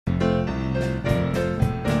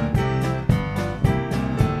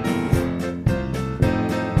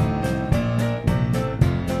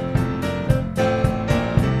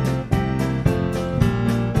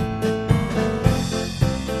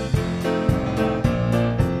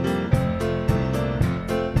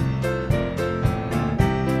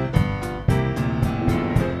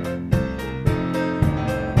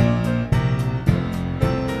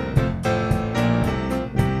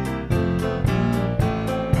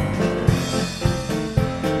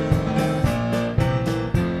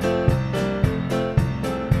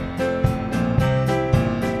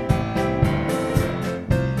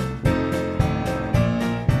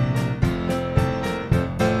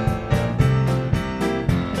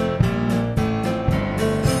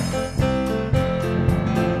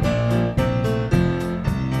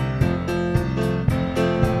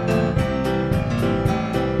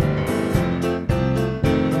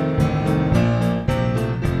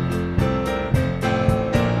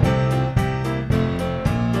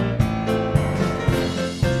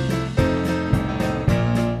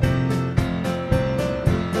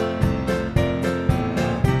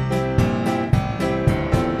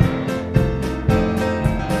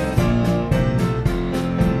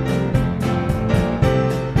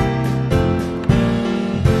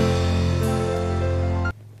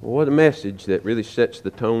What a message that really sets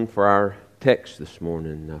the tone for our text this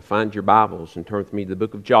morning. Find your Bibles and turn with me to the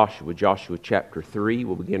book of Joshua, Joshua chapter 3.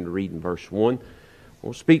 We'll begin to read in verse 1.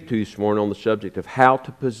 We'll speak to you this morning on the subject of how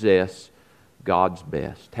to possess God's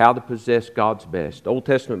best. How to possess God's best. Old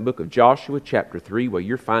Testament book of Joshua chapter 3, where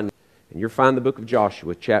you'll find the book of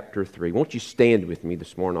Joshua chapter 3. Won't you stand with me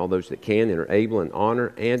this morning, all those that can and are able, in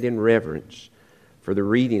honor and in reverence for the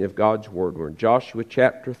reading of God's Word. We're in Joshua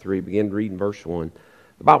chapter 3, begin to read in verse 1.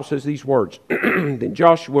 The Bible says these words, Then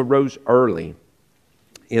Joshua rose early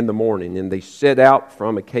in the morning, and they set out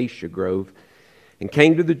from Acacia Grove, and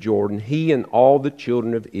came to the Jordan, he and all the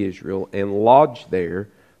children of Israel, and lodged there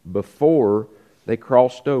before they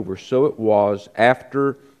crossed over. So it was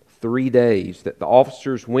after 3 days that the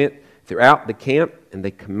officers went throughout the camp, and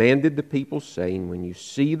they commanded the people, saying, When you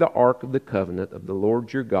see the ark of the covenant of the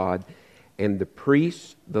Lord your God, and the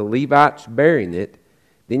priests, the Levites, bearing it,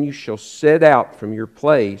 then you shall set out from your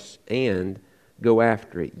place and go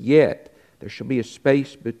after it. Yet there shall be a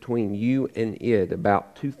space between you and it,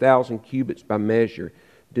 about 2,000 cubits by measure.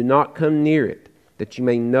 Do not come near it, that you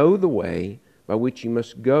may know the way by which you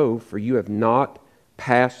must go, for you have not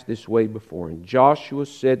passed this way before. And Joshua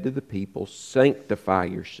said to the people, Sanctify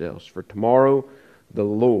yourselves, for tomorrow the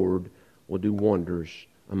Lord will do wonders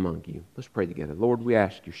among you. Let's pray together. Lord, we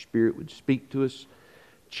ask your Spirit would speak to us,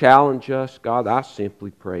 challenge us. God, I simply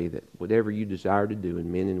pray that whatever you desire to do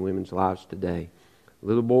in men and women's lives today,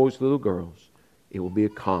 little boys, little girls, it will be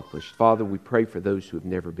accomplished. Father, we pray for those who have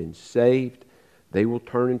never been saved. They will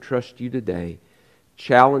turn and trust you today.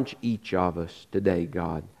 Challenge each of us today,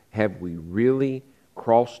 God. Have we really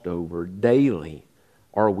crossed over daily?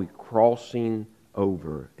 Are we crossing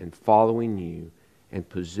over and following you and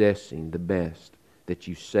possessing the best that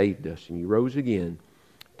you saved us and you rose again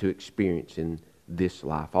to experience in this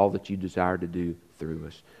life, all that you desire to do through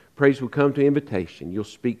us? Praise will come to invitation. You'll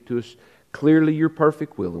speak to us clearly your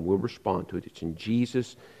perfect will, and we'll respond to it. It's in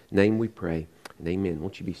Jesus' name we pray, and amen.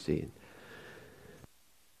 Won't you be seated?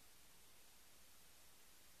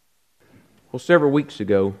 Well, several weeks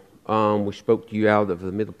ago, we spoke to you out of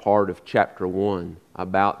the middle part of chapter 1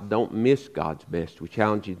 about don't miss God's best. We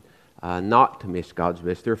challenge you not to miss God's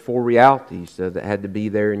best. There are 4 realities that had to be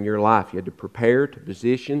there in your life. You had to prepare, to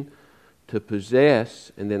position, to possess,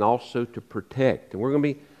 and then also to protect. And we're going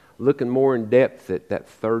to be looking more in depth at that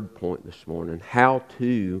third point this morning, how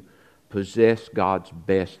to possess God's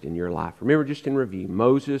best in your life. Remember, just in review,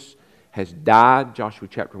 Moses has died, Joshua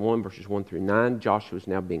chapter 1, verses 1 through 9. Joshua is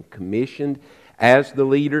now being commissioned as the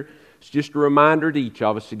leader. It's just a reminder to each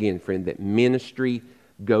of us again, friend, that ministry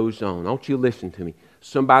goes on. I want you to listen to me.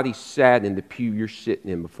 Somebody sat in the pew you're sitting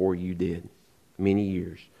in before you did, many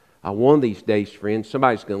years. One of these days, friends,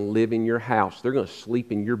 somebody's going to live in your house. They're going to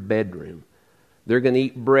sleep in your bedroom. They're going to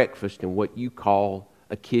eat breakfast in what you call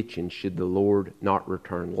a kitchen should the Lord not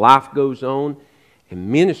return. Life goes on and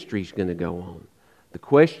ministry's going to go on. The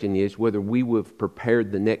question is whether we would have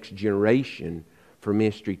prepared the next generation for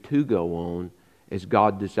ministry to go on as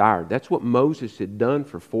God desired. That's what Moses had done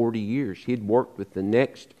for 40 years. He had worked with the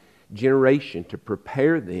next generation to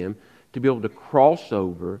prepare them to be able to cross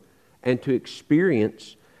over and to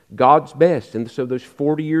experience God's best. And so those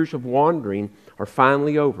 40 years of wandering are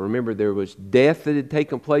finally over. Remember, there was death that had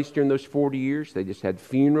taken place during those 40 years. They just had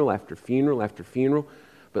funeral after funeral after funeral,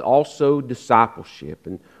 but also discipleship.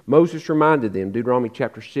 And Moses reminded them, Deuteronomy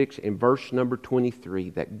chapter 6 and verse number 23,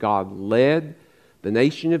 that God led the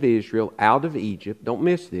nation of Israel out of Egypt. Don't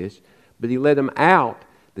miss this. But He led them out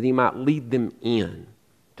that He might lead them in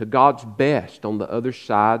to God's best on the other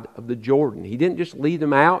side of the Jordan. He didn't just lead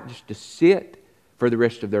them out just to sit for the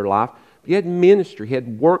rest of their life. He had ministry. He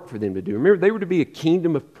had work for them to do. Remember, they were to be a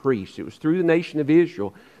kingdom of priests. It was through the nation of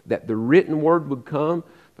Israel that the written word would come.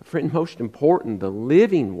 But friend, most important, the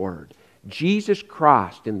living word, Jesus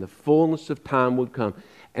Christ in the fullness of time would come.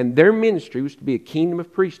 And their ministry was to be a kingdom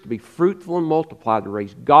of priests, to be fruitful and multiply, to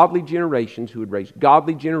raise godly generations who would raise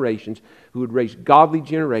godly generations, who would raise godly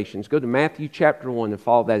generations. Go to Matthew chapter 1 and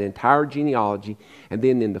follow that entire genealogy. And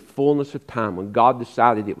then in the fullness of time, when God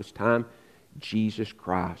decided it was time, Jesus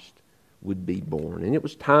Christ would be born. And it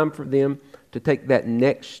was time for them to take that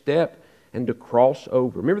next step and to cross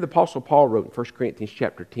over. Remember the Apostle Paul wrote in 1 Corinthians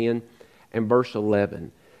chapter 10 and verse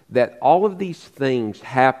 11 that all of these things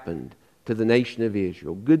happened to the nation of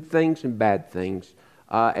Israel, good things and bad things,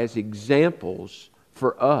 as examples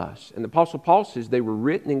for us. And the Apostle Paul says they were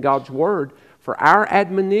written in God's Word for our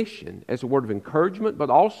admonition, as a word of encouragement, but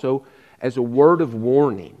also as a word of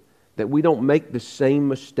warning, that we don't make the same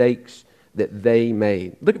mistakes that they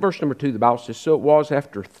made. Look at verse number 2. The Bible says, So it was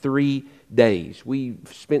after 3 days. We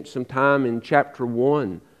spent some time in chapter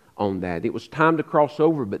 1 on that. It was time to cross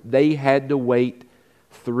over, but they had to wait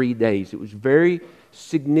 3 days. It was very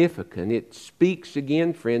significant. It speaks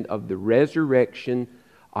again, friend, of the resurrection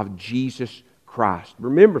of Jesus Christ.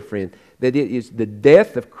 Remember, friend, that it is the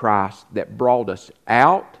death of Christ that brought us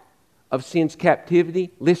out of sin's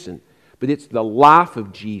captivity. Listen, but it's the life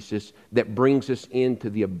of Jesus that brings us into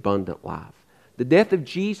the abundant life. The death of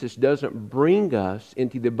Jesus doesn't bring us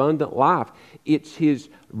into the abundant life. It's His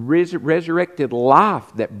resurrected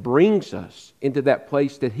life that brings us into that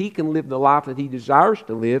place that He can live the life that He desires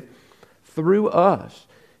to live through us.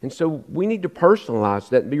 And so we need to personalize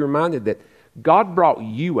that and be reminded that God brought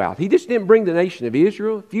you out. He just didn't bring the nation of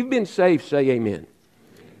Israel. If you've been saved, say amen.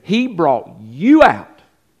 He brought you out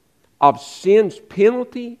of sin's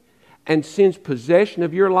penalty and sin's possession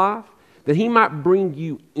of your life, that He might bring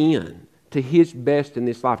you in to His best in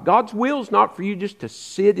this life. God's will is not for you just to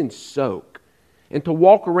sit and soak and to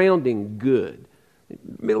walk around in good.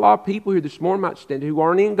 A lot of people here this morning might stand who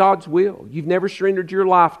aren't in God's will. You've never surrendered your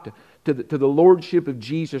life to the Lordship of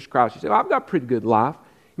Jesus Christ. You say, well, I've got a pretty good life.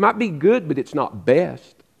 It might be good, but it's not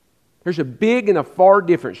best. There's a big and a far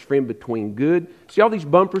difference, friend, between good. See all these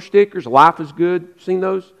bumper stickers, life is good? Seen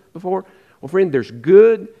those before? Well, friend, there's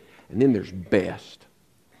good and then there's best.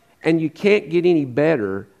 And you can't get any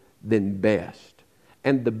better than best.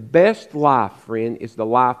 And the best life, friend, is the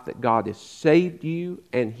life that God has saved you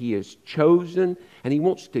and He has chosen and He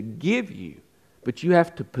wants to give you. But you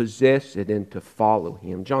have to possess it and to follow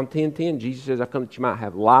Him. John 10:10, Jesus says, I've come that you might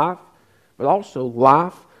have life, but also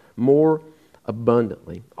life more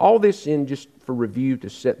abundantly. All this in just for review to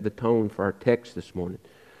set the tone for our text this morning.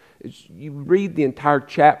 As you read the entire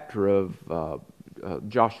chapter of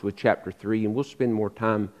Joshua chapter 3, and we'll spend more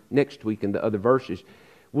time next week in the other verses,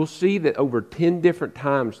 we'll see that over 10 different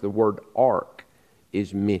times the word ark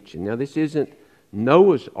is mentioned. Now this isn't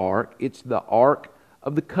Noah's ark, it's the ark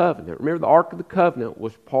of the covenant. Remember, the ark of the covenant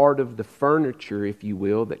was part of the furniture, if you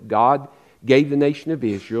will, that God gave the nation of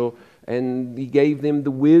Israel, and He gave them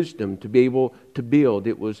the wisdom to be able to build.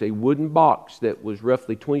 It was a wooden box that was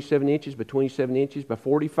roughly 27 inches by 27 inches by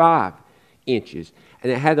 45 inches.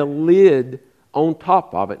 And it had a lid on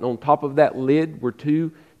top of it. And on top of that lid were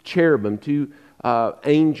two cherubim, two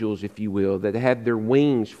angels, if you will, that had their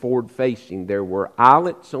wings forward facing. There were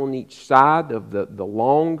eyelets on each side of the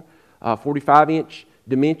long 45-inch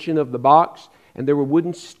dimension of the box. And there were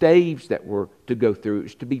wooden staves that were to go through. It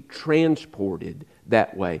was to be transported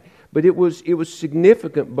that way. But it was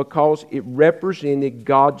significant because it represented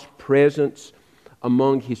God's presence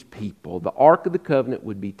among His people. The Ark of the Covenant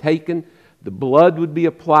would be taken. The blood would be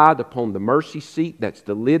applied upon the mercy seat. That's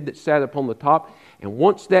the lid that sat upon the top. And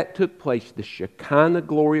once that took place, the Shekinah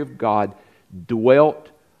glory of God dwelt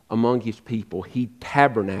among His people. He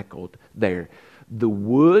tabernacled there. The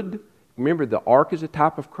wood, remember the ark is a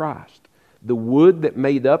type of Christ. The wood that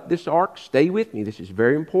made up this ark, stay with me, this is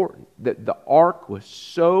very important, that the ark was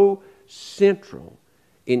so central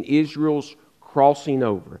in Israel's crossing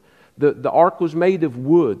over. The ark was made of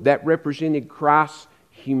wood. That represented Christ's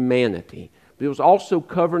humanity. But it was also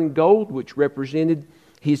covered in gold, which represented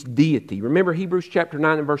His deity. Remember, Hebrews chapter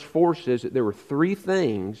 9 and verse 4 says that there were 3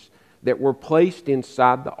 things that were placed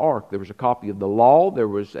inside the ark. There was a copy of the law, there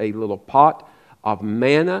was a little pot of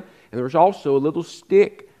manna, and there was also a little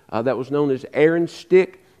stick that was known as Aaron's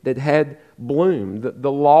stick that had bloom.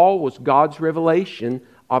 The law was God's revelation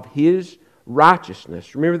of His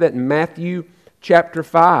righteousness. Remember that in Matthew chapter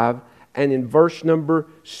 5 and in verse number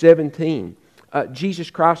 17. Jesus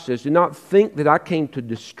Christ says, do not think that I came to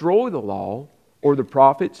destroy the law or the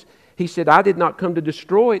prophets. He said, I did not come to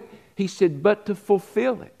destroy it. He said, but to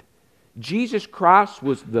fulfill it. Jesus Christ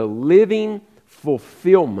was the living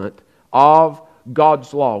fulfillment of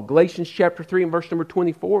God's law. Galatians chapter 3 and verse number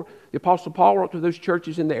 24, the Apostle Paul wrote to those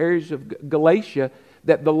churches in the areas of Galatia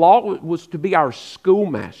that the law was to be our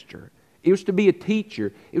schoolmaster. It was to be a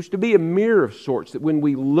teacher. It was to be a mirror of sorts, that when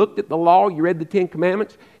we looked at the law, you read the 10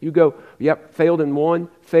 Commandments, you go, yep, failed in 1,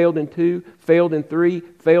 failed in 2, failed in 3,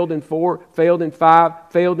 failed in 4, failed in 5,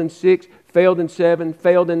 failed in 6, failed in 7,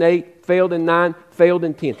 failed in 8, failed in 9, failed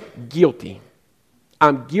in 10. Guilty.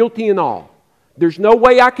 I'm guilty in all. There's no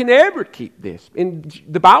way I can ever keep this. And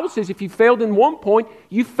the Bible says if you failed in one point,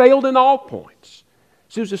 you failed in all points.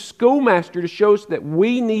 So it was a schoolmaster to show us that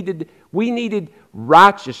we needed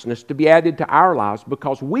righteousness to be added to our lives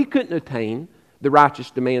because we couldn't attain the righteous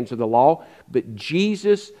demands of the law, but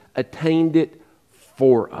Jesus attained it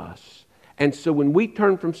for us. And so when we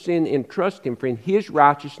turn from sin and trust Him, friend, His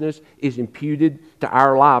righteousness is imputed to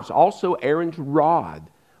our lives. Also, Aaron's rod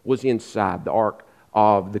was inside the ark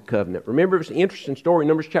of the covenant. Remember, it was an interesting story in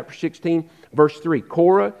Numbers chapter 16, verse 3.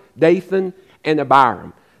 Korah, Dathan, and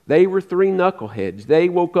Abiram. They were three knuckleheads. They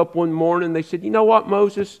woke up one morning, they said, you know what,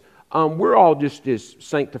 Moses? We're all just as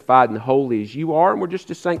sanctified and holy as you are, and we're just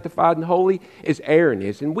as sanctified and holy as Aaron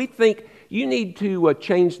is. And we think you need to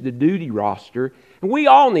change the duty roster, and we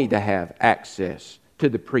all need to have access to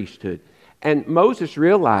the priesthood. And Moses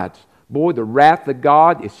realized, boy, the wrath of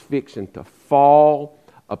God is fixing to fall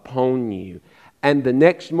upon you. And the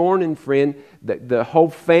next morning, friend, the whole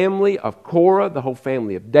family of Korah, the whole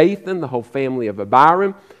family of Dathan, the whole family of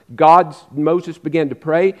Abiram, Moses began to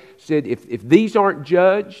pray, said, if these aren't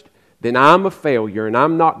judged, then I'm a failure and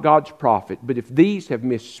I'm not God's prophet. But if these have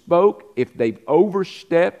misspoke, if they've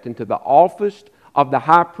overstepped into the office of the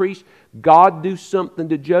high priest, God do something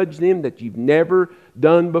to judge them that you've never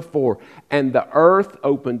done before. And the earth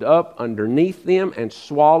opened up underneath them and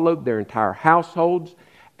swallowed their entire households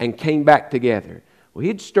and came back together. Well,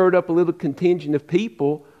 he'd stirred up a little contingent of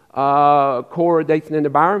people. Korah, Dathan, and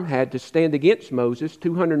Abiram had to stand against Moses,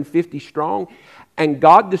 250 strong. And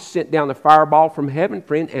God just sent down a fireball from heaven,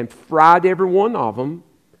 friend, and fried every one of them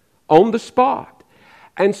on the spot.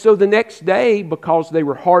 And so the next day, because they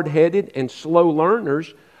were hard-headed and slow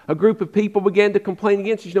learners, a group of people began to complain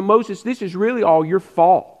against him. Moses, this is really all your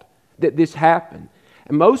fault that this happened.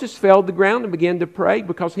 And Moses fell to the ground and began to pray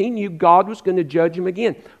because he knew God was going to judge him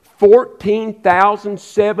again.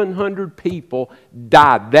 14,700 people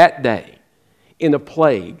died that day in a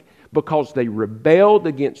plague because they rebelled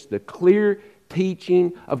against the clear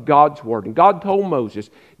teaching of God's Word. And God told Moses,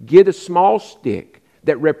 get a small stick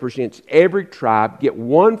that represents every tribe, get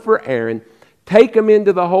one for Aaron, take them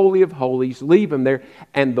into the Holy of Holies, leave them there,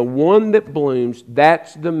 and the one that blooms,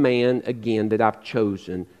 that's the man again that I've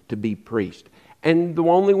chosen to be priest. And the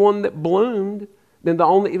only one that bloomed,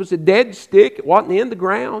 it was a dead stick, it wasn't in the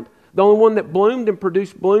ground. The only one that bloomed and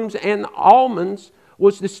produced blooms and almonds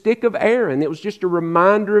was the stick of Aaron. It was just a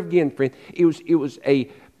reminder again, friend. It was a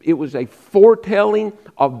foretelling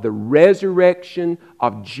of the resurrection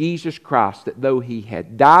of Jesus Christ, that though He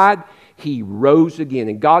had died, He rose again.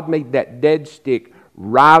 And God made that dead stick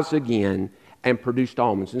rise again and produced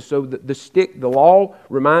almonds. And so the stick, the law,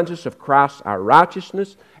 reminds us of Christ, our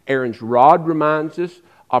righteousness. Aaron's rod reminds us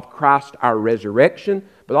of Christ, our resurrection.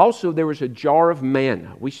 But also there was a jar of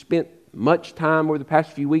manna. We spent much time over the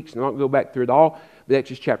past few weeks, and I'm not going to go back through it all, but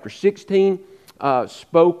Exodus chapter 16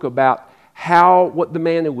 spoke about what the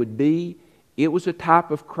manna would be. It was a type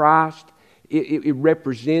of Christ. It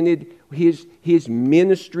represented His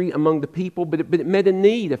ministry among the people, but it met a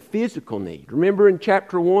need, a physical need. Remember in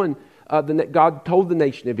chapter 1, God told the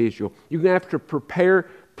nation of Israel, you're going to have to prepare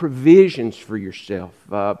provisions for yourself.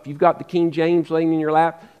 If you've got the King James laying in your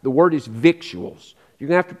lap, the word is victuals. You're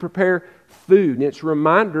going to have to prepare food. And it's a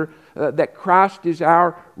reminder that Christ is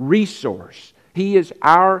our resource. He is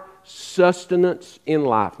our sustenance in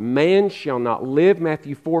life. Man shall not live,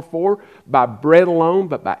 Matthew 4:4, by bread alone,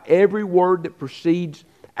 but by every word that proceeds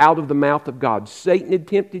out of the mouth of God. Satan had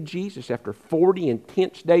tempted Jesus after 40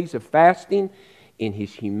 intense days of fasting in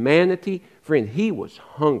His humanity. Friend, He was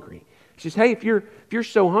hungry. He says, hey, if you're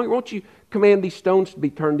so hungry, won't you command these stones to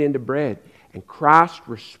be turned into bread? And Christ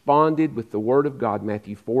responded with the word of God,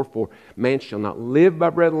 Matthew 4:4. Man shall not live by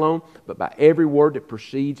bread alone, but by every word that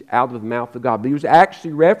proceeds out of the mouth of God. But he was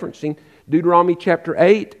actually referencing Deuteronomy chapter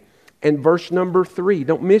 8 and verse number 3.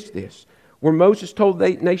 Don't miss this. Where Moses told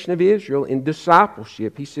the nation of Israel in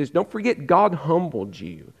discipleship, he says, don't forget God humbled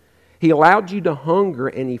you. He allowed you to hunger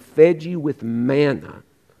and He fed you with manna.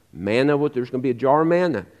 Manna, there's going to be a jar of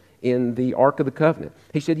manna in the Ark of the Covenant.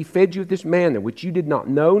 He said He fed you with this manna, which you did not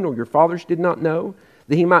know, nor your fathers did not know,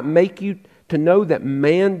 that He might make you to know that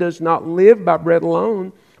man does not live by bread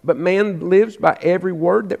alone, but man lives by every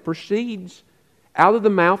word that proceeds out of the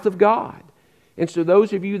mouth of God. And so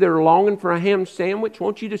those of you that are longing for a ham sandwich,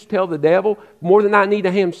 won't you just tell the devil, more than I need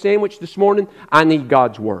a ham sandwich this morning, I need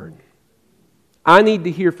God's Word. I need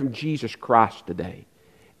to hear from Jesus Christ today.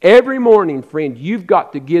 Every morning, friend, you've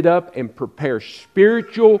got to get up and prepare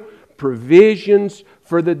spiritual provisions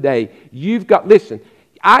for the day. Listen,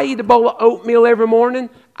 I eat a bowl of oatmeal every morning.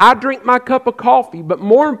 I drink my cup of coffee. But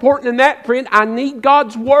more important than that, friend, I need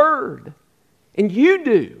God's Word. And you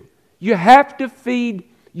do. You have to feed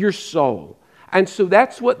your soul. And so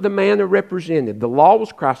that's what the manna represented. The law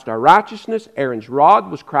was Christ our righteousness. Aaron's rod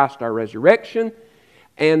was Christ our resurrection.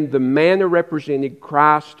 And the manna represented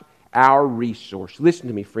Christ our resource. Listen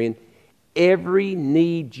to me, friend. Every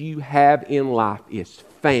need you have in life is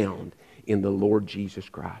found in the Lord Jesus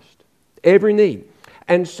Christ. Every need.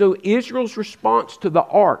 And so Israel's response to the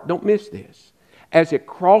ark, don't miss this, as it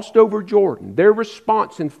crossed over Jordan, their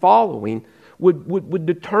response in following would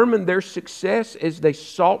determine their success as they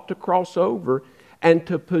sought to cross over and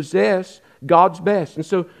to possess God's best. And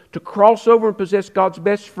so to cross over and possess God's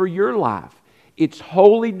best for your life, it's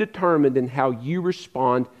wholly determined in how you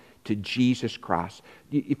respond to Jesus Christ.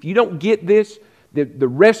 If you don't get this, the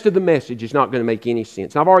rest of the message is not going to make any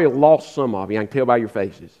sense. I've already lost some of you. I can tell by your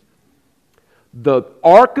faces. The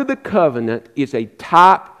Ark of the Covenant is a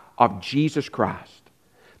type of Jesus Christ.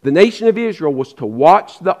 The nation of Israel was to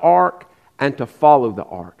watch the Ark and to follow the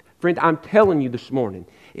Ark. Friend, I'm telling you this morning,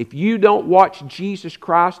 if you don't watch Jesus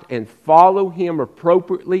Christ and follow Him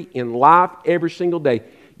appropriately in life every single day,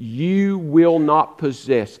 you will not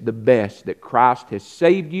possess the best that Christ has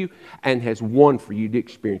saved you and has won for you to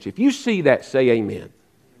experience. If you see that, say amen.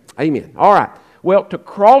 Amen. All right. Well, to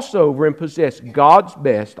cross over and possess God's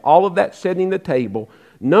best, all of that setting the table,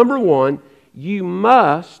 number one, you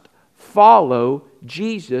must follow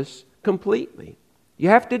Jesus completely. You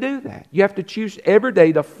have to do that. You have to choose every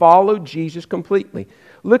day to follow Jesus completely.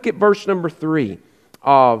 Look at verse number 3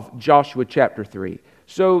 of Joshua chapter 3.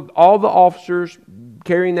 So all the officers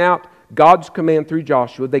carrying out God's command through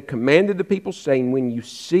Joshua, they commanded the people saying, when you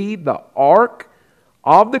see the ark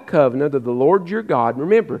of the covenant of the Lord your God,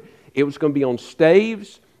 remember, it was going to be on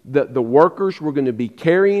staves. The workers were going to be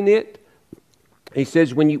carrying it. He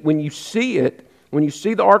says, when you see it, when you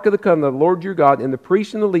see the ark of the covenant of the Lord your God and the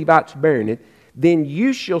priests and the Levites bearing it, then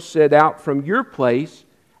you shall set out from your place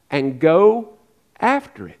and go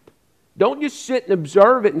after it. Don't just sit and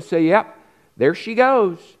observe it and say, yep, there she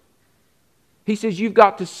goes. He says you've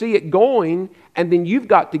got to see it going, and then you've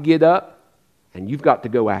got to get up and you've got to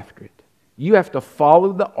go after it. You have to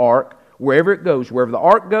follow the ark wherever it goes. Wherever the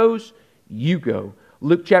ark goes, you go.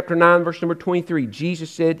 Luke chapter 9, verse number 23, Jesus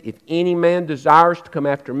said, if any man desires to come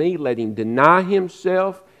after me, let him deny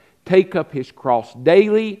himself, take up his cross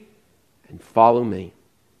daily, and follow me.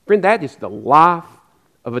 Friend, that is the life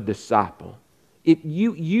of a disciple. If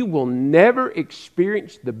you will never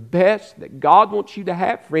experience the best that God wants you to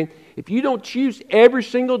have, friend, if you don't choose every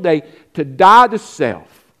single day to die to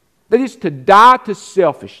self. That is to die to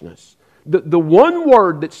selfishness. The one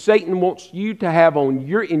word that Satan wants you to have in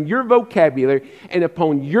your vocabulary and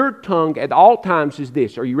upon your tongue at all times is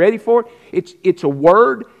this. Are you ready for it? It's a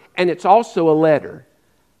word and it's also a letter.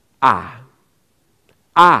 I.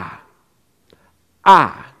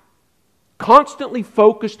 Constantly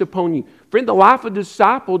focused upon you. Friend, the life of a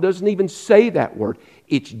disciple doesn't even say that word.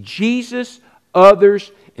 It's Jesus,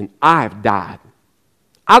 others, and I've died.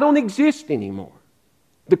 I don't exist anymore.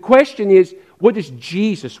 The question is, what does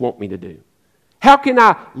Jesus want me to do? How can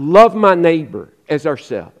I love my neighbor as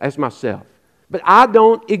myself? But I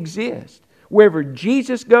don't exist. Wherever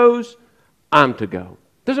Jesus goes, I'm to go.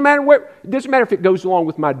 Doesn't matter if it goes along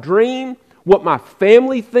with my dream, what my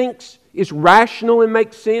family thinks is rational and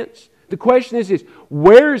makes sense. The question is this,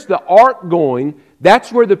 where is the ark going?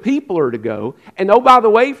 That's where the people are to go. And oh, by the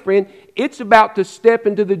way, friend, it's about to step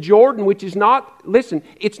into the Jordan, which is not, listen,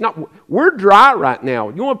 we're dry right now.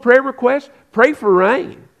 You want a prayer request? Pray for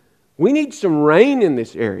rain. We need some rain in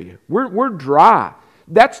this area. We're dry.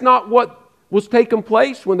 That's not what was taking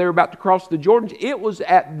place when they were about to cross the Jordan. It was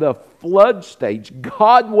at the flood stage.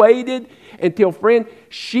 God waited until, friend,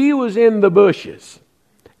 she was in the bushes.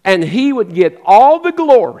 And He would get all the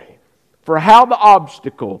glory for how the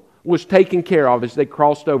obstacle was taken care of as they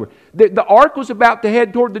crossed over. The ark was about to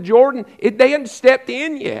head toward the Jordan. They hadn't stepped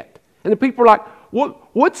in yet. And the people were like,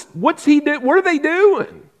 what's He doing? What are they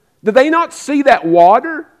doing? Did they not see that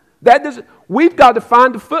water? We've got to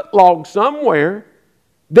find a footlog somewhere.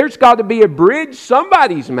 There's got to be a bridge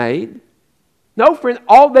somebody's made. No, friend,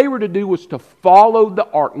 all they were to do was to follow the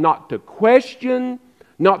ark, not to question,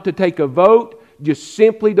 not to take a vote, just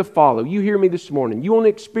simply to follow. You hear me this morning. You want to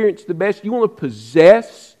experience the best? You want to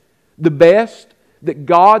possess the best that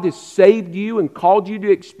God has saved you and called you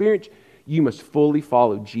to experience? You must fully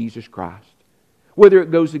follow Jesus Christ. Whether it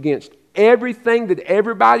goes against everything that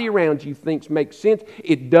everybody around you thinks makes sense,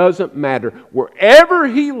 it doesn't matter. Wherever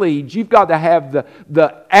He leads, you've got to have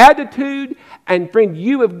the attitude, and friend,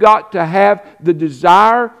 you have got to have the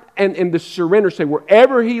desire and the surrender. Say,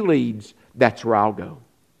 wherever He leads, that's where I'll go.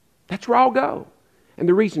 That's where I'll go. And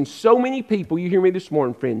the reason so many people, you hear me this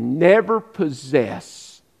morning, friend, never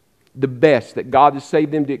possess the best that God has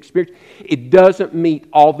saved them to experience, it doesn't meet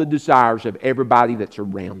all the desires of everybody that's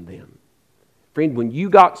around them. Friend, when you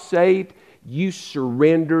got saved, you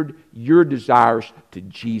surrendered your desires to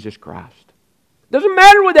Jesus Christ. Doesn't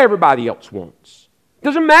matter what everybody else wants.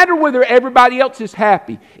 Doesn't matter whether everybody else is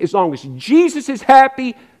happy. As long as Jesus is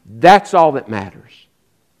happy, that's all that matters.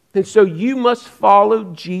 And so you must follow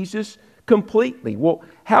Jesus completely. Well,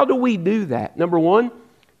 how do we do that? Number one,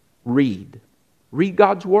 read. Read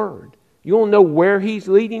God's Word. You want to know where He's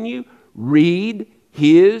leading you? Read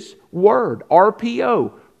His Word.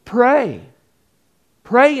 RPO. Pray.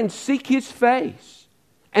 Pray and seek His face.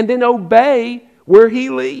 And then obey where He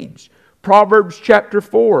leads. Proverbs chapter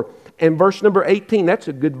 4 and verse number 18. That's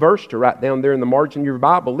a good verse to write down there in the margin of your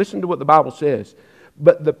Bible. Listen to what the Bible says.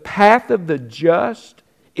 But the path of the just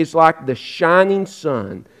is like the shining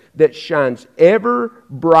sun that shines ever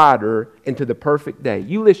brighter into the perfect day.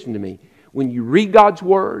 You listen to me. When you read God's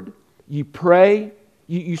Word, you pray,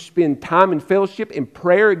 you spend time in fellowship, and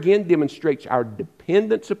prayer again demonstrates our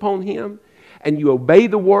dependence upon Him, and you obey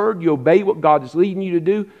the Word, you obey what God is leading you to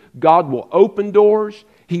do, God will open doors,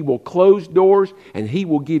 He will close doors, and He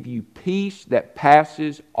will give you peace that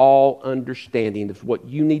passes all understanding of what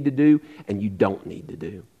you need to do and you don't need to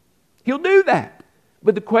do. He'll do that.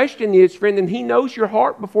 But the question is, friend, and He knows your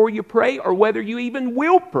heart before you pray or whether you even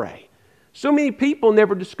will pray. So many people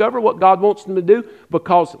never discover what God wants them to do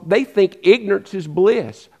because they think ignorance is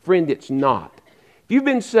bliss. Friend, it's not. If you've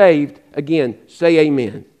been saved, again, say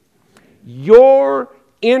amen. Your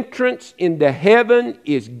entrance into heaven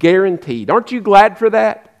is guaranteed. Aren't you glad for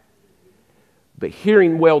that? But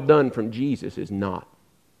hearing well done from Jesus is not.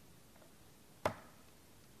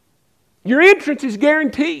 Your entrance is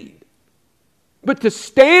guaranteed. But to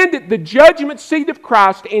stand at the judgment seat of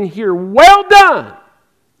Christ and hear, well done,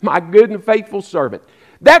 my good and faithful servant,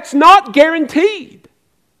 that's not guaranteed.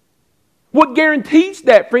 What guarantees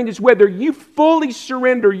that, friend, is whether you fully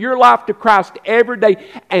surrender your life to Christ every day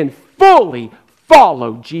and fully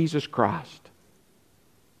follow Jesus Christ.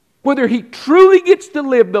 Whether He truly gets to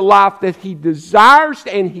live the life that He desires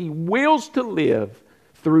and He wills to live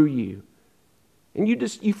through you. And you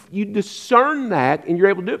discern that, and you're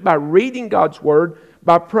able to do it by reading God's Word,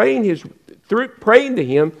 by praying to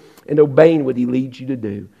Him, and obeying what He leads you to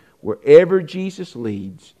do. Wherever Jesus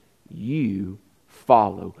leads, you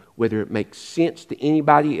follow, whether it makes sense to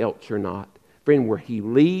anybody else or not. Friend, where He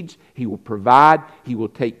leads, He will provide, He will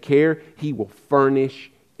take care, He will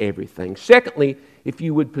furnish everything. Secondly, if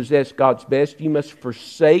you would possess God's best, you must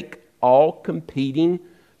forsake all competing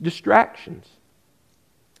distractions.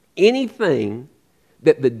 Anything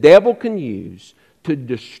that the devil can use to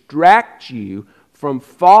distract you from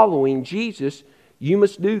following Jesus, you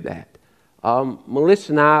must do that.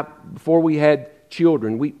 Melissa and I, before we had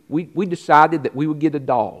children, we decided that we would get a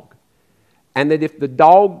dog. And that if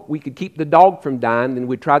we could keep the dog from dying, then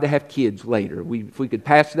we'd try to have kids later. If we could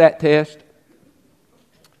pass that test,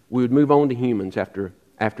 we would move on to humans after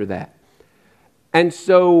that. And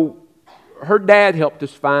so her dad helped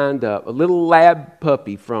us find a little lab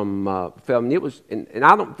puppy from Feldman. It was, and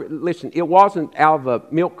I don't listen. It wasn't out of a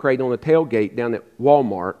milk crate on a tailgate down at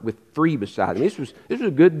Walmart with free beside him. This was a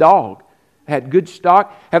good dog. Had good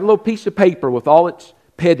stock. Had a little piece of paper with all its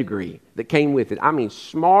pedigree that came with it. I mean,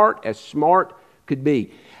 smart as smart could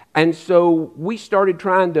be. And so we started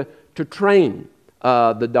trying to train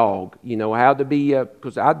the dog. You know how to be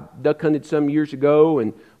because I duck hunted some years ago,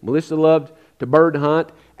 and Melissa loved to bird hunt.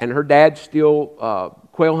 And her dad still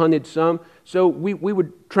quail hunted some. So we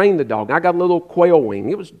would train the dog. And I got a little quail wing.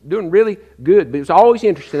 It was doing really good, but it was always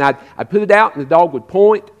interesting. I'd put it out and the dog would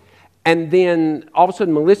point. And then all of a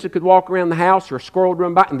sudden Melissa could walk around the house or a squirrel would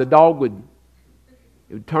run by and the dog would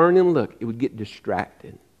turn and look. It would get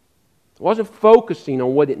distracted. It wasn't focusing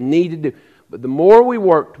on what it needed to do. But the more we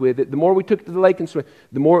worked with it, the more we took it to the lake and swim,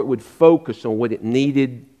 the more it would focus on what it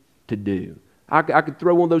needed to do. I could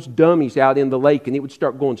throw one of those dummies out in the lake and it would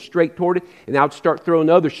start going straight toward it, and I would start throwing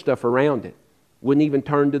other stuff around it. Wouldn't even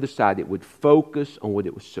turn to the side. It would focus on what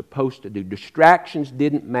it was supposed to do. Distractions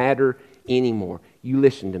didn't matter anymore. You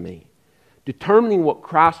listen to me. Determining what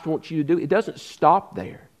Christ wants you to do, it doesn't stop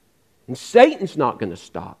there. And Satan's not going to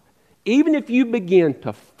stop. Even if you begin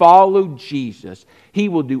to follow Jesus, he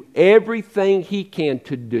will do everything he can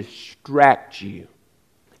to distract you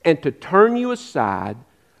and to turn you aside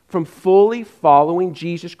from fully following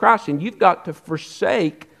Jesus Christ. And you've got to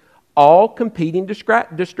forsake all competing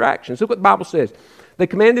distractions. Look what the Bible says. They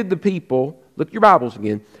commanded the people, look at your Bibles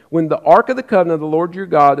again, when the ark of the covenant of the Lord your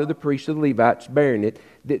God or the priests of the Levites bearing it,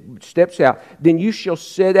 that steps out, then you shall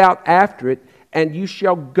set out after it, and you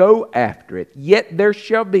shall go after it. Yet there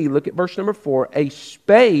shall be, look at verse number 4, a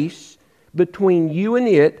space between you and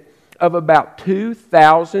it of about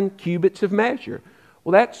 2,000 cubits of measure.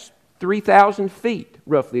 Well, that's 3,000 feet,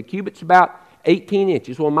 roughly. A cubit's about 18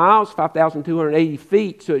 inches. Well, a mile is 5,280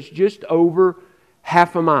 feet, so it's just over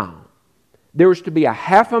half a mile. There was to be a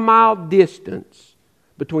half a mile distance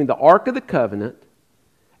between the Ark of the Covenant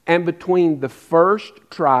and between the first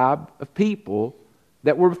tribe of people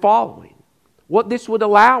that were following. What this would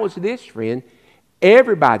allow is this, friend.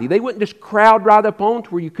 Everybody, they wouldn't just crowd right up on to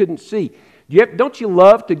where you couldn't see. Don't you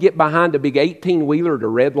love to get behind a big 18-wheeler at a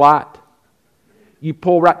red light? You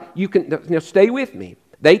pull right. You can now stay with me.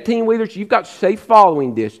 The 18-wheelers, you've got safe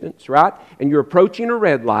following distance, right? And you're approaching a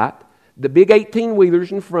red light. The big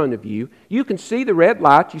 18-wheeler's in front of you. You can see the red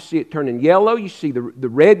light. You see it turning yellow. You see the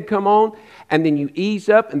red come on. And then you ease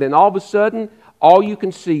up. And then all of a sudden, all you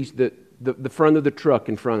can see is the front of the truck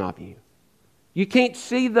in front of you. You can't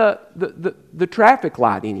see the traffic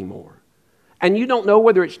light anymore. And you don't know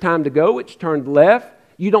whether it's time to go. It's turned left.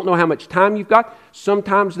 You don't know how much time you've got.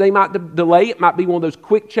 Sometimes they might delay. It might be one of those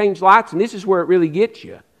quick change lights. And this is where it really gets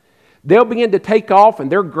you. They'll begin to take off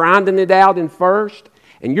and they're grinding it out in first.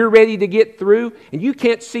 And you're ready to get through. And you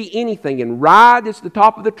can't see anything. And right as the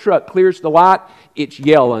top of the truck clears the light, it's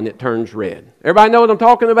yellow and it turns red. Everybody know what I'm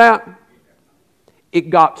talking about?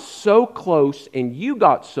 It got so close and you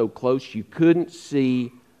got so close you couldn't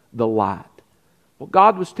see the light. What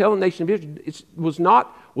God was telling the nation of Israel was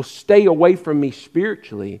not, well, stay away from me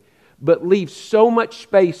spiritually, but leave so much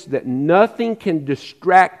space that nothing can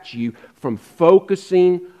distract you from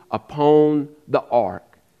focusing upon the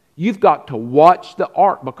ark. You've got to watch the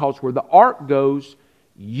ark, because where the ark goes,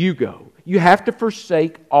 you go. You have to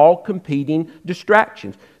forsake all competing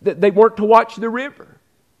distractions. They weren't to watch the river.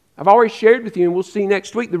 I've already shared with you, and we'll see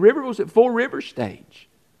next week, the river was at full river stage.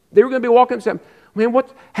 They were going to be walking up and saying, man,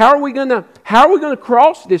 how are we going to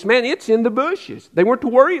cross this? Man, it's in the bushes. They weren't to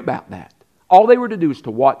worry about that. All they were to do is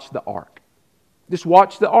to watch the ark. Just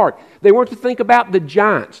watch the ark. They weren't to think about the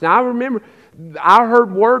giants. Now, I remember, I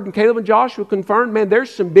heard word, and Caleb and Joshua confirmed, man,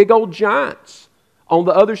 there's some big old giants on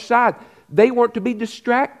the other side. They weren't to be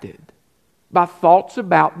distracted by thoughts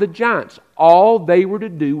about the giants. All they were to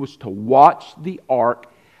do was to watch the ark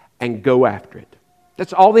and go after it.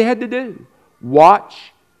 That's all they had to do.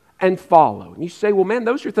 Watch and follow. And you say, well, man,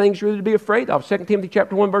 those are things really to be afraid of. 2 Timothy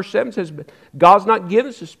chapter 1, verse 7 says, God's not given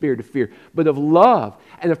us a spirit of fear, but of love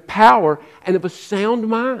and of power and of a sound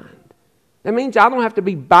mind. That means I don't have to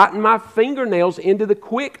be biting my fingernails into the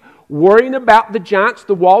quick, worrying about the giants,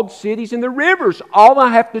 the walled cities, and the rivers. All I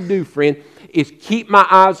have to do, friend, is keep my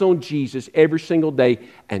eyes on Jesus every single day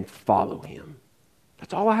and follow Him.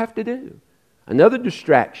 That's all I have to do. Another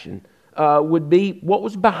distraction would be what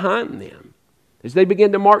was behind them. As they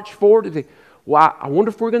began to march forward, they say, well, I wonder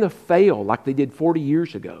if we're going to fail like they did 40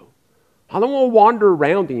 years ago. I don't want to wander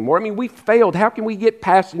around anymore. I mean, we failed. How can we get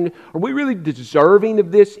past it? Are we really deserving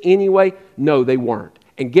of this anyway? No, they weren't.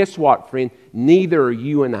 And guess what, friend? Neither are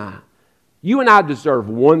you and I. You and I deserve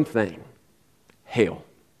one thing: hell.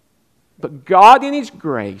 But God in His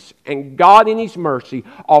grace and God in His mercy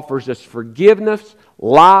offers us forgiveness,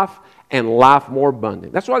 life, and life more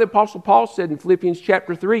abundant. That's why the Apostle Paul said in Philippians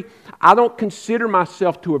chapter 3, I don't consider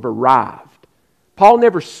myself to have arrived. Paul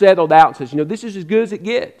never settled out and says, this is as good as it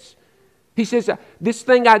gets. He says, this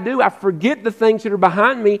thing I do, I forget the things that are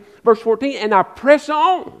behind me, verse 14, and I press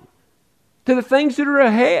on to the things that are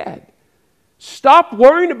ahead. Stop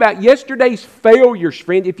worrying about yesterday's failures,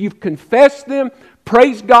 friend. If you've confessed them,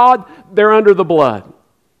 praise God, they're under the blood.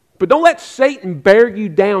 But don't let Satan bear you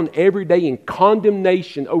down every day in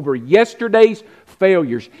condemnation over yesterday's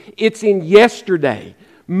failures. It's in yesterday.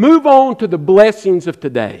 Move on to the blessings of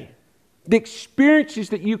today, the experiences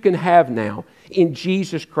that you can have now in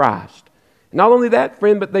Jesus Christ. Not only that,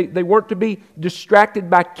 friend, but they weren't to be distracted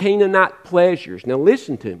by Canaanite pleasures. Now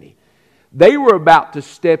listen to me. They were about to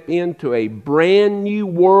step into a brand new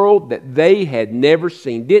world that they had never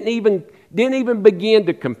seen. Didn't even begin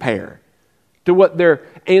to compare to what their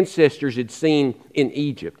ancestors had seen in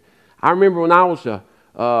Egypt. I remember when I was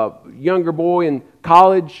a younger boy in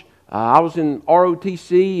college, I was in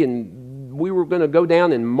ROTC, and we were going to go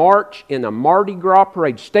down and march in a Mardi Gras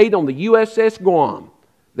parade. Stayed on the USS Guam.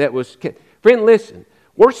 Friend, listen.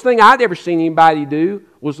 Worst thing I'd ever seen anybody do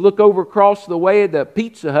was look over across the way of the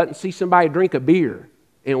Pizza Hut and see somebody drink a beer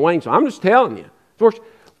in Waynesville. I'm just telling you.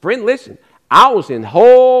 Friend, listen. I was in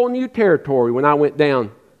whole new territory when I went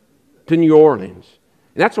down to New Orleans.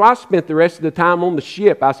 And that's why I spent the rest of the time on the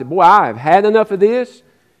ship. I said, boy, I have had enough of this.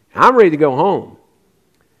 I'm ready to go home.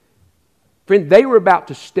 Friend, they were about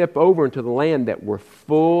to step over into the land that were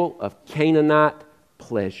full of Canaanite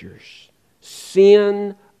pleasures.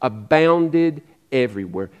 Sin abounded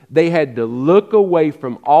everywhere. They had to look away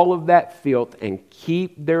from all of that filth and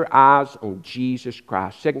keep their eyes on Jesus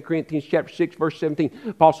Christ. 2 Corinthians chapter 6, verse 17,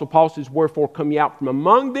 Apostle Paul says, wherefore come ye out from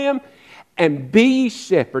among them, and be ye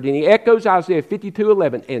separate. And he echoes Isaiah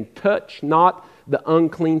 52:11, and touch not the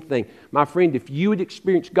unclean thing. My friend, if you would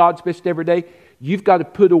experience God's best every day, you've got to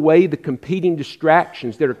put away the competing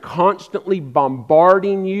distractions that are constantly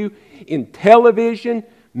bombarding you in television,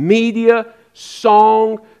 media,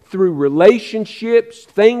 song, through relationships,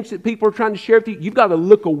 things that people are trying to share with you. You've got to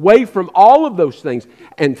look away from all of those things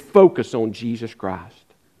and focus on Jesus Christ.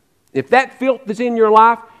 If that filth is in your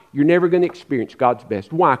life, you're never going to experience God's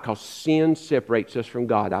best. Why? Because sin separates us from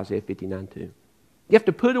God, Isaiah 59:2. You have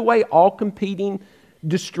to put away all competing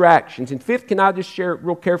distractions. And fifth, can I just share it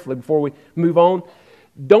real carefully before we move on?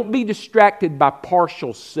 Don't be distracted by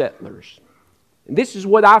partial settlers. And this is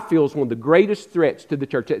what I feel is one of the greatest threats to the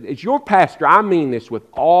church. As your pastor, I mean this with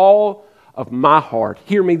all of my heart.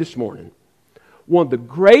 Hear me this morning. One of the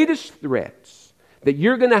greatest threats that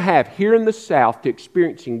you're going to have here in the South to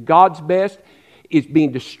experiencing God's best is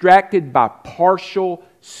being distracted by partial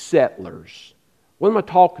settlers. What am I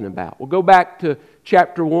talking about? Well, go back to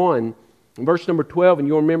chapter 1, verse number 12, and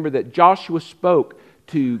you'll remember that Joshua spoke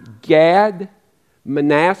to Gad,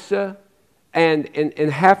 Manasseh, and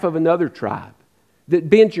half of another tribe, that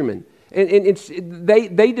Benjamin. And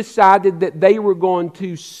they decided that they were going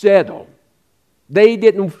to settle. They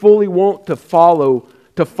didn't fully want to follow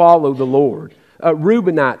the Lord.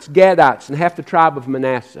 Reubenites, Gadites, and half the tribe of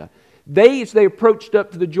Manasseh. As they approached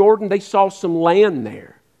up to the Jordan, they saw some land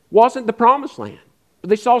there. It wasn't the promised land, but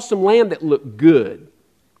they saw some land that looked good.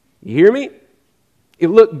 You hear me? It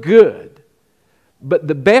looked good. But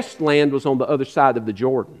the best land was on the other side of the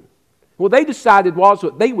Jordan. What they decided was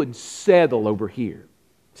that they would settle over here.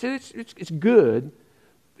 So it's good,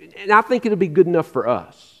 and I think it'll be good enough for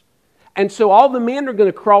us. And so all the men are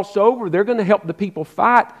going to cross over. They're going to help the people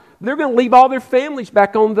fight. They're going to leave all their families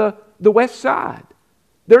back on the west side.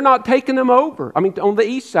 They're not taking them over. On the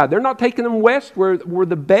east side. They're not taking them west where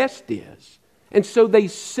the best is. And so they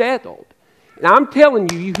settled. And I'm telling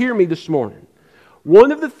you, you hear me this morning.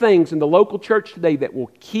 One of the things in the local church today that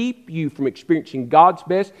will keep you from experiencing God's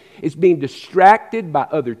best is being distracted by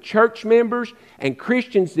other church members and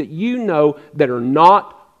Christians that you know that are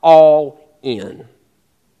not all in.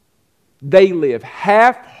 They live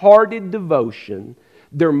half-hearted devotion.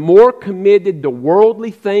 They're more committed to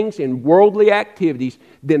worldly things and worldly activities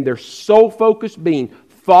than their sole focus being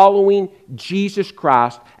following Jesus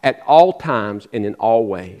Christ at all times and in all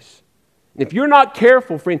ways. And if you're not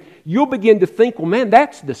careful, friend, you'll begin to think, well, man,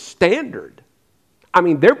 that's the standard.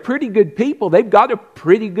 They're pretty good people. They've got a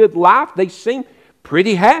pretty good life. They seem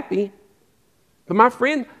pretty happy. But my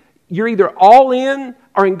friend, you're either all in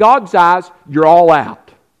or in God's eyes, you're all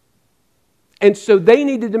out. And so they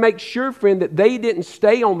needed to make sure, friend, that they didn't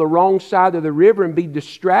stay on the wrong side of the river and be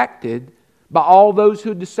distracted by all those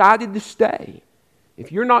who decided to stay.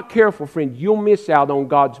 If you're not careful, friend, you'll miss out on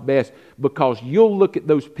God's best because you'll look at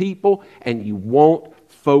those people and you won't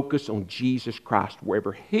focus on Jesus Christ.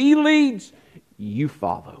 Wherever He leads, you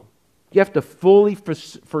follow. You have to fully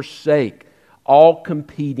forsake all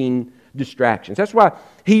competing distractions. That's why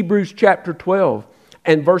Hebrews chapter 12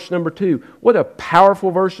 and verse number 2, what a powerful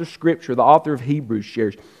verse of Scripture the author of Hebrews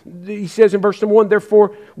shares. He says in verse number 1,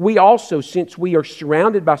 therefore we also, since we are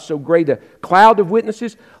surrounded by so great a cloud of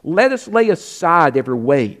witnesses, let us lay aside every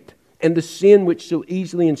weight and the sin which so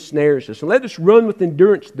easily ensnares us. And let us run with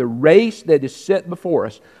endurance the race that is set before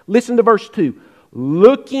us. Listen to verse 2.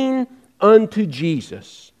 Looking unto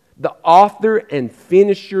Jesus, the author and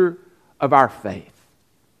finisher of our faith.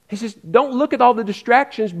 He says, don't look at all the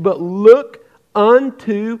distractions, but look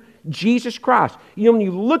unto Jesus Christ. When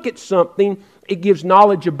you look at something, it gives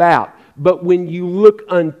knowledge about. But when you look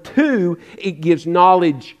unto, it gives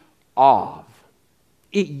knowledge of.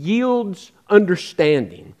 It yields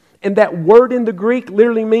understanding. And that word in the Greek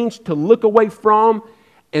literally means to look away from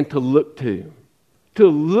and to look to. To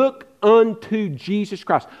look unto Jesus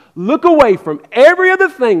Christ. Look away from every other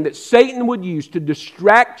thing that Satan would use to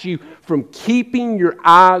distract you from keeping your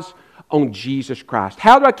eyes on Jesus Christ.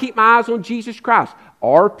 How do I keep my eyes on Jesus Christ?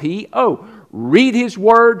 RPO. Read His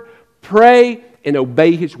Word, pray, and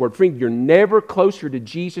obey His Word. Friend, you're never closer to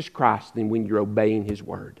Jesus Christ than when you're obeying His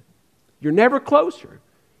Word. You're never closer.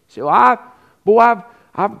 So I've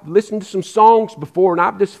listened to some songs before and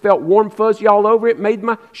I've just felt warm fuzzy all over it. Made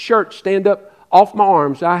my shirt stand up off my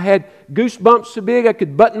arms. I had goosebumps so big I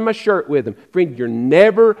could button my shirt with them. Friend, you're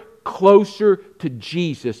never closer to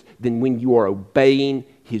Jesus than when you are obeying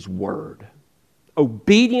His Word.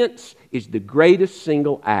 Obedience is the greatest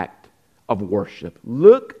single act of worship.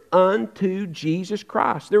 Look unto Jesus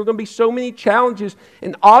Christ. There are going to be so many challenges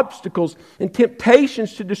and obstacles and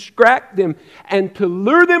temptations to distract them and to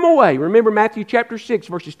lure them away. Remember Matthew chapter 6,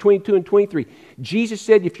 verses 22 and 23. Jesus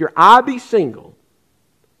said, if your eye be single,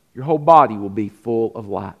 your whole body will be full of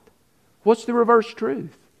light. What's the reverse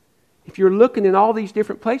truth? If you're looking in all these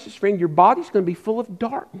different places, friend, your body's going to be full of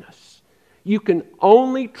darkness. You can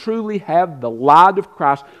only truly have the light of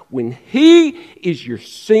Christ when He is your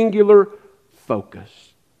singular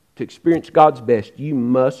focus. to experience God's best, you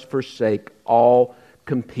must forsake all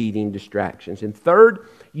competing distractions. And third,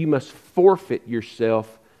 you must forfeit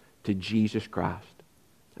yourself to Jesus Christ.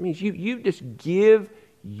 That means you just give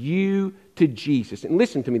you to Jesus. And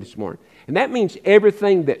listen to me this morning. And that means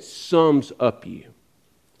everything that sums up you.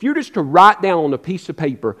 If you're just to write down on a piece of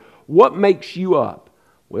paper what makes you up,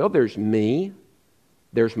 well, there's me,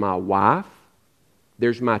 there's my wife,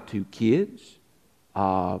 there's my 2 kids.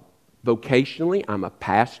 Vocationally, I'm a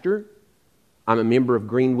pastor. I'm a member of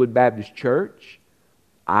Greenwood Baptist Church.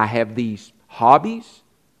 I have these hobbies.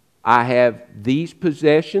 I have these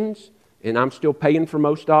possessions, and I'm still paying for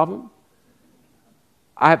most of them.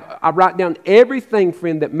 I write down everything,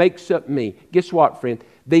 friend, that makes up me. Guess what, friend?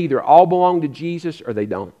 They either all belong to Jesus or they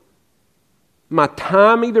don't. My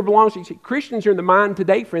time either belongs to Jesus. Christians are in the mind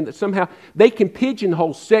today, friend, that somehow they can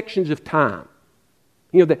pigeonhole sections of time.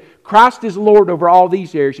 You know, that Christ is Lord over all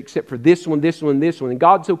these areas except for this one, this one, this one. And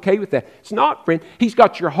God's okay with that. It's not, friend. He's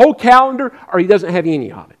got your whole calendar or He doesn't have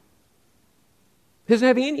any of it. He doesn't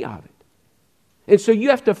have any of it. And so you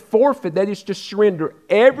have to forfeit, that is to surrender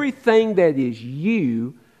everything that is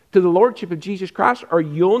you to the Lordship of Jesus Christ, or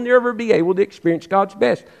you'll never be able to experience God's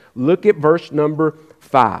best. Look at verse number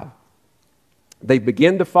 5. They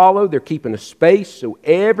begin to follow. They're keeping a space so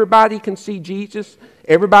everybody can see Jesus.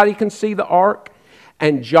 Everybody can see the ark.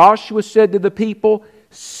 And Joshua said to the people,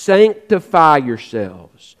 "Sanctify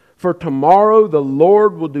yourselves, for tomorrow the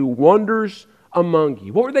Lord will do wonders among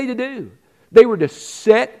you." What were they to do? They were to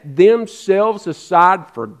set themselves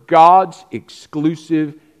aside for God's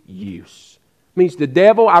exclusive use. It means the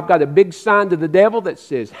devil, I've got a big sign to the devil that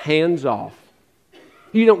says, hands off.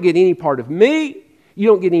 You don't get any part of me. You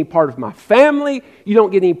don't get any part of my family. You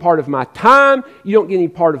don't get any part of my time. You don't get any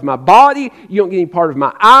part of my body. You don't get any part of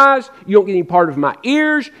my eyes. You don't get any part of my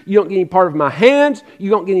ears. You don't get any part of my hands. You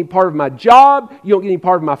don't get any part of my job. You don't get any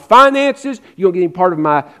part of my finances. You don't get any part of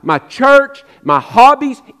my church, my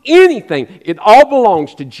hobbies, anything. It all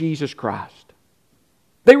belongs to Jesus Christ.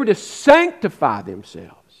 They were to sanctify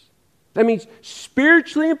themselves. That means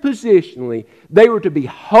spiritually and positionally, they were to be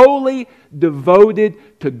wholly devoted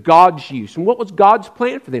to God's use. And what was God's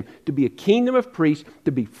plan for them? To be a kingdom of priests,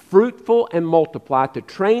 to be fruitful and multiply, to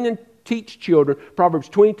train and teach children, Proverbs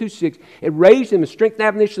 22:6, and raise them in strength and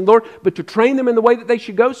admonition of the Lord, but to train them in the way that they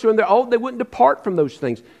should go, so when they're old, they wouldn't depart from those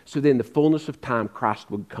things. So then the fullness of time,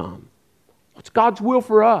 Christ would come. What's God's will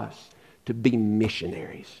for us? To be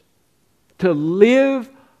missionaries. To live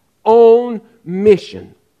on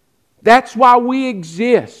mission. That's why we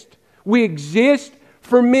exist. We exist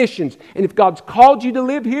for missions. And if God's called you to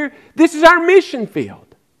live here, this is our mission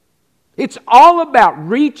field. It's all about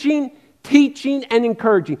reaching, teaching, and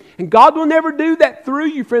encouraging. And God will never do that through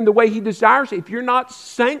you, friend, the way He desires it. If you're not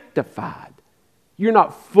sanctified, you're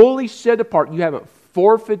not fully set apart, you haven't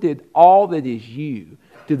forfeited all that is you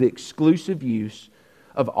to the exclusive use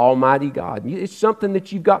of Almighty God. It's something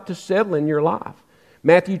that you've got to settle in your life.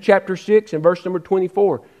 Matthew chapter 6 and verse number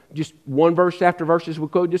 24. Just one verse after verses we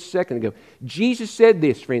quoted just a second ago. Jesus said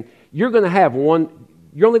this, friend, you're only going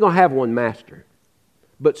to have one master,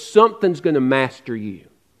 but something's going to master you.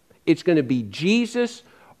 It's going to be Jesus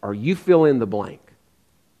or you fill in the blank.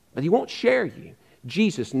 But He won't share you.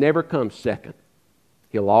 Jesus never comes second.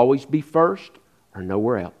 He'll always be first or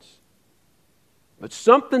nowhere else. But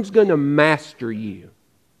something's going to master you.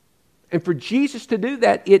 And for Jesus to do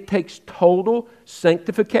that, it takes total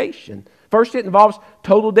sanctification. First, it involves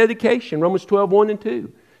total dedication, Romans 12:1 and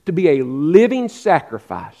 2, to be a living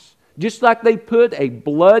sacrifice. Just like they put a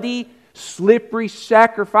bloody, slippery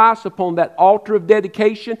sacrifice upon that altar of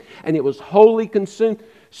dedication, and it was wholly consumed,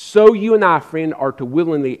 so you and I, friend, are to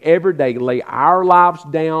willingly every day lay our lives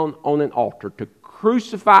down on an altar, to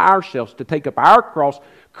crucify ourselves, to take up our cross,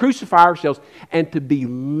 crucify ourselves, and to be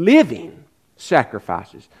living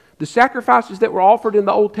sacrifices. The sacrifices that were offered in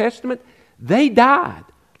the Old Testament, they died.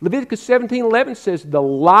 Leviticus 17:11 says, the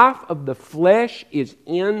life of the flesh is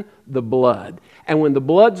in the blood. And when the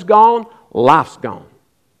blood's gone, life's gone.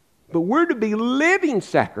 But we're to be living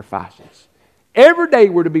sacrifices. Every day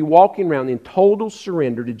we're to be walking around in total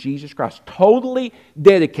surrender to Jesus Christ. Totally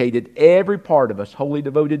dedicated, every part of us, wholly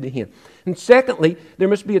devoted to Him. And secondly, there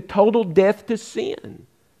must be a total death to sin.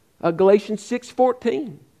 Galatians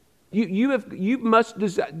 6:14. You must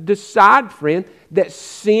decide, friend, that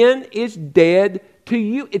sin is dead to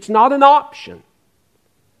you. It's not an option.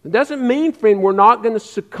 It doesn't mean, friend, we're not going to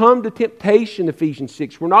succumb to temptation, Ephesians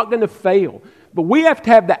 6. We're not going to fail. But we have to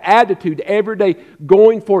have the attitude every day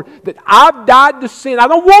going forward that I've died to sin. I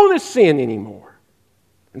don't want to sin anymore.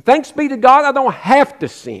 And thanks be to God, I don't have to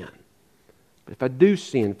sin. But if I do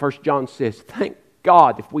sin, 1 John says, thank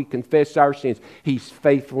God, if we confess our sins, He's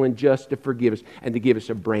faithful and just to forgive us and to give us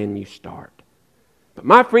a brand new start. But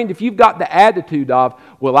my friend, if you've got the attitude of,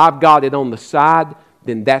 well, I've got it on the side,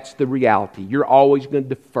 then that's the reality. You're always going to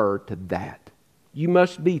defer to that. You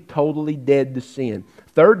must be totally dead to sin.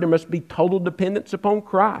 Third, there must be total dependence upon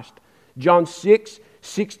Christ. John 6,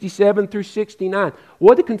 67 through 69.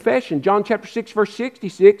 What a confession. John chapter 6, verse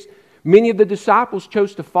 66. Many of the disciples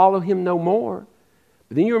chose to follow Him no more.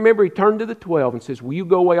 But then you remember He turned to the 12 and says, will you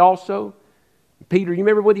go away also? Peter, you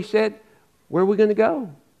remember what He said? Where are we going to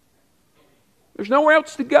go? There's nowhere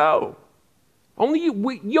else to go. Only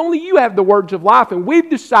you have the words of life, and we've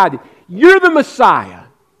decided you're the Messiah.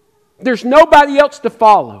 There's nobody else to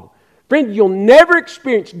follow. Friend, you'll never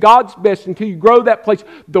experience God's best until you grow that place.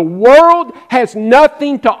 The world has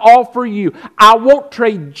nothing to offer you. I won't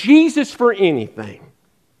trade Jesus for anything.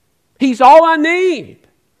 He's all I need.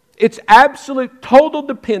 It's absolute, total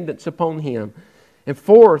dependence upon Him. And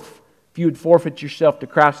fourth, if you would forfeit yourself to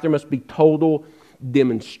Christ, there must be total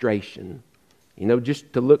demonstration. You know,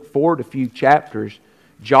 just to look forward a few chapters,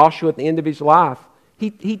 Joshua at the end of his life,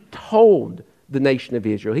 he told the nation of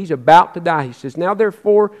Israel, he's about to die. He says, now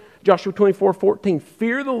therefore, Joshua 24:14,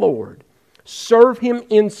 fear the Lord, serve Him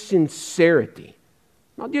in sincerity.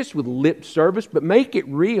 Not just with lip service, but make it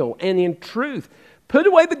real and in truth. Put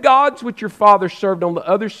away the gods which your fathers served on the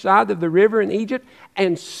other side of the river in Egypt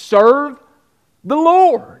and serve the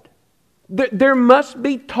Lord. There must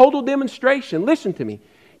be total demonstration. Listen to me.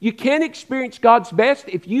 You can't experience God's best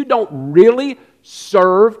if you don't really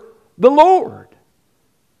serve the Lord.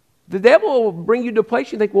 The devil will bring you to a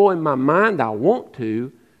place you think, well, in my mind I want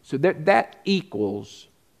to, so that equals,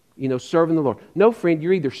 serving the Lord. No, friend,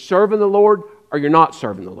 you're either serving the Lord or you're not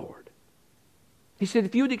serving the Lord. He said,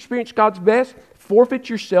 if you would experience God's best, forfeit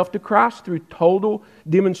yourself to Christ through total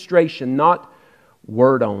demonstration, not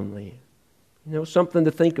word only. Something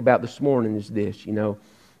to think about this morning is this,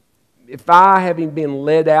 if I, having been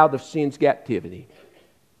led out of sin's captivity,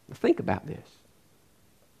 think about this.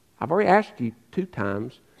 I've already asked you 2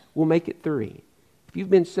 times. We'll make it 3. If you've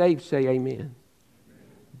been saved, say amen.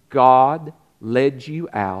 God led you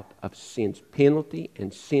out of sin's penalty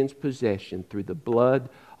and sin's possession through the blood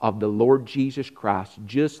of the Lord Jesus Christ,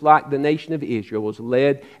 just like the nation of Israel was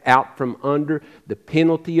led out from under the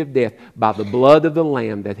penalty of death by the blood of the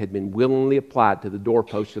Lamb that had been willingly applied to the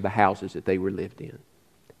doorposts of the houses that they were lived in.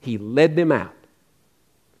 He led them out.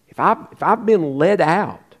 If I've been led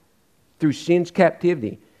out through sin's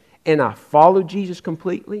captivity and I follow Jesus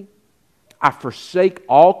completely, I forsake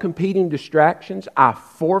all competing distractions, I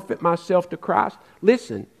forfeit myself to Christ,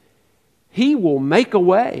 listen, He will make a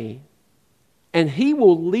way and He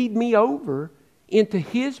will lead me over into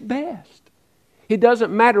His best. It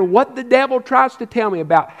doesn't matter what the devil tries to tell me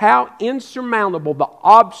about how insurmountable the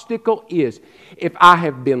obstacle is. If I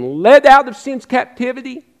have been led out of sin's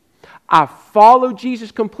captivity, I follow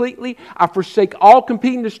Jesus completely. I forsake all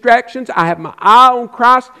competing distractions. I have my eye on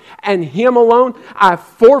Christ and Him alone. I have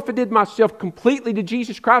forfeited myself completely to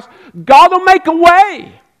Jesus Christ. God will make a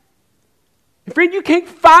way. And friend, you can't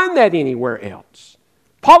find that anywhere else.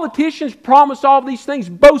 Politicians promise all these things,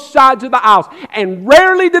 both sides of the aisles, and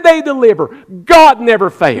rarely do they deliver. God never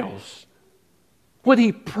fails. What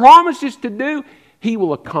He promises to do, He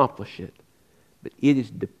will accomplish it. But it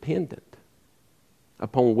is dependent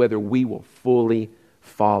upon whether we will fully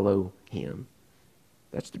follow Him.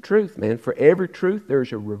 That's the truth, man. For every truth,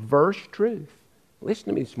 there's a reverse truth. Listen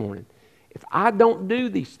to me this morning. If I don't do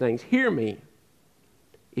these things, hear me.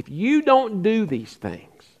 If you don't do these things,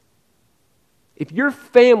 if your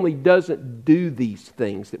family doesn't do these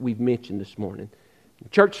things that we've mentioned this morning,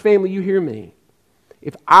 church family, you hear me.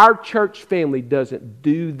 If our church family doesn't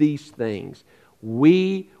do these things,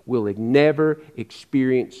 we will never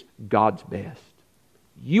experience God's best.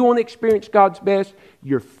 You won't experience God's best,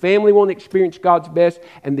 your family won't experience God's best,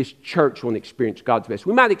 and this church won't experience God's best.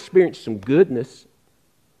 We might experience some goodness.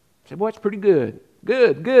 Say, boy, it's pretty good.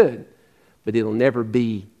 Good. But it'll never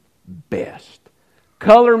be best.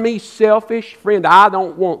 Color me selfish. Friend, I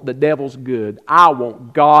don't want the devil's good. I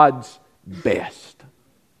want God's best. And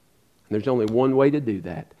there's only one way to do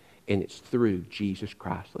that, and it's through Jesus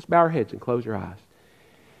Christ. Let's bow our heads and close our eyes.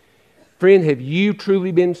 Friend, have you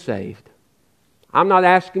truly been saved? I'm not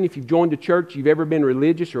asking if you've joined a church, you've ever been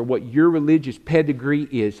religious, or what your religious pedigree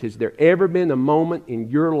is. Has there ever been a moment in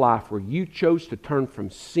your life where you chose to turn from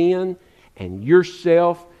sin and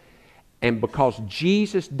yourself, and because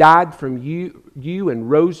Jesus died from you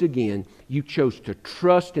and rose again, you chose to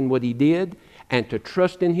trust in what He did and to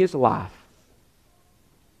trust in His life,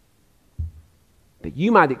 that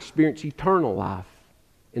you might experience eternal life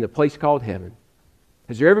in a place called heaven?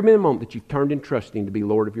 Has there ever been a moment that you've turned and trusted Him to be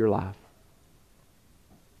Lord of your life?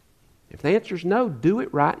 If the answer is no, do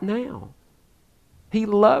it right now. He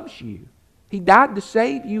loves you. He died to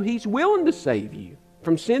save you. He's willing to save you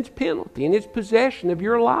from sin's penalty and His possession of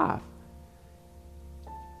your life.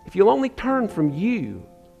 If you'll only turn from you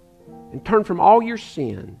and turn from all your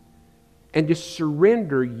sin and just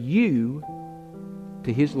surrender you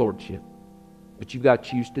to His Lordship. But you've got to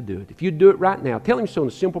choose to do it. If you do it right now, tell Him so in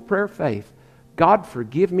a simple prayer of faith. God,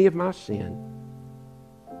 forgive me of my sin.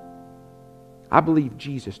 I believe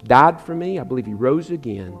Jesus died for me. I believe He rose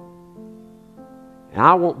again. And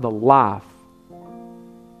I want the life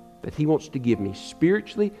that He wants to give me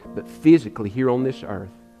spiritually, but physically here on this earth.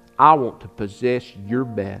 I want to possess your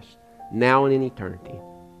best now and in eternity.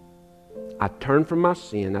 I turn from my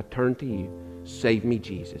sin. I turn to you. Save me,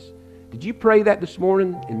 Jesus. Did you pray that this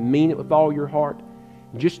morning and mean it with all your heart?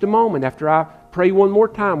 In just a moment, after I pray one more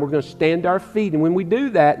time, we're going to stand to our feet. And when we do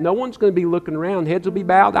that, no one's going to be looking around. Heads will be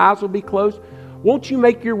bowed. Eyes will be closed. Won't you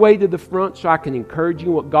make your way to the front so I can encourage you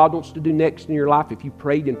in what God wants to do next in your life if you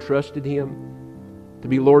prayed and trusted Him to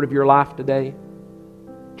be Lord of your life today?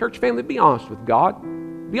 Church family, be honest with God.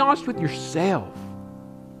 Be honest with yourself.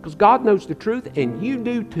 Because God knows the truth and you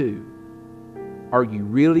do too. Are you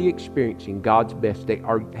really experiencing God's best day?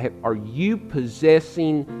 Are you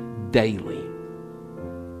possessing daily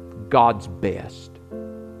God's best?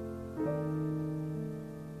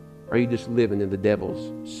 Or are you just living in the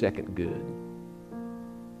devil's second good?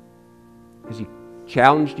 Has He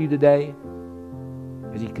challenged you today?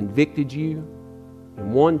 Has He convicted you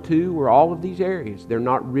in one, two, or all of these areas? They're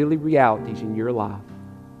not really realities in your life.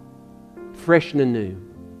 Fresh and anew,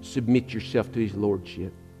 submit yourself to His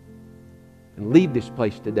Lordship. And leave this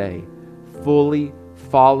place today fully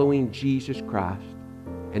following Jesus Christ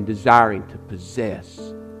and desiring to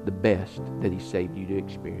possess the best that He saved you to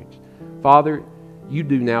experience. Father, you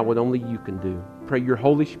do now what only you can do. Pray your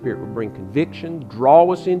Holy Spirit will bring conviction,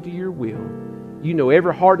 draw us into your will. You know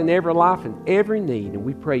every heart and every life and every need, and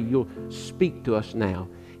we pray you'll speak to us now.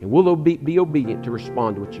 And we'll be obedient to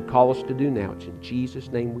respond to what you call us to do now. It's in Jesus'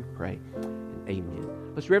 name we pray. And amen.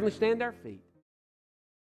 Let's reverently stand to our feet.